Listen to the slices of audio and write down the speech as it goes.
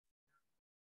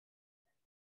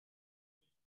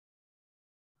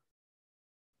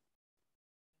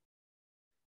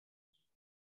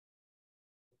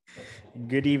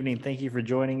Good evening. Thank you for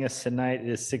joining us tonight. It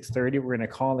is 6:30. We're going to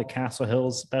call the Castle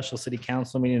Hills Special City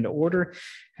Council meeting to order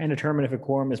and determine if a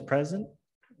quorum is present.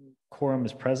 Quorum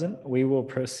is present. We will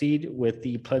proceed with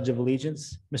the Pledge of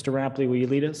Allegiance. Mr. Rapley, will you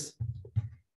lead us?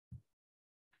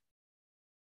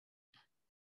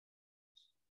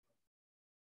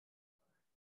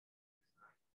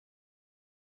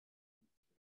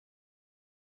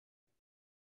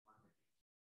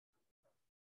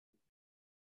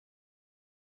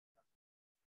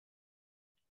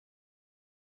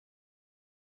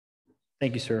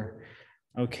 Thank you, sir.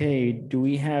 Okay, do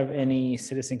we have any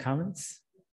citizen comments?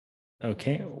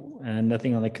 Okay, and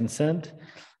nothing on the consent.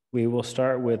 We will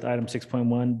start with item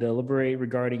 6.1, deliberate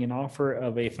regarding an offer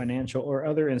of a financial or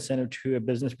other incentive to a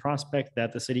business prospect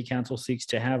that the city council seeks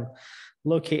to have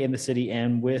locate in the city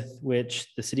and with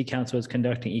which the city council is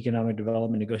conducting economic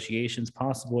development negotiations,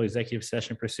 possible executive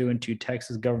session pursuant to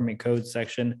Texas Government Code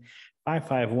Section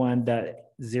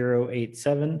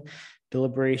 551.087,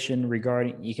 deliberation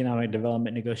regarding economic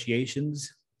development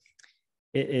negotiations.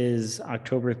 It is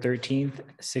October 13th,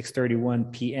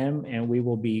 6:31 p.m., and we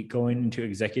will be going into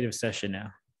executive session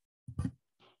now.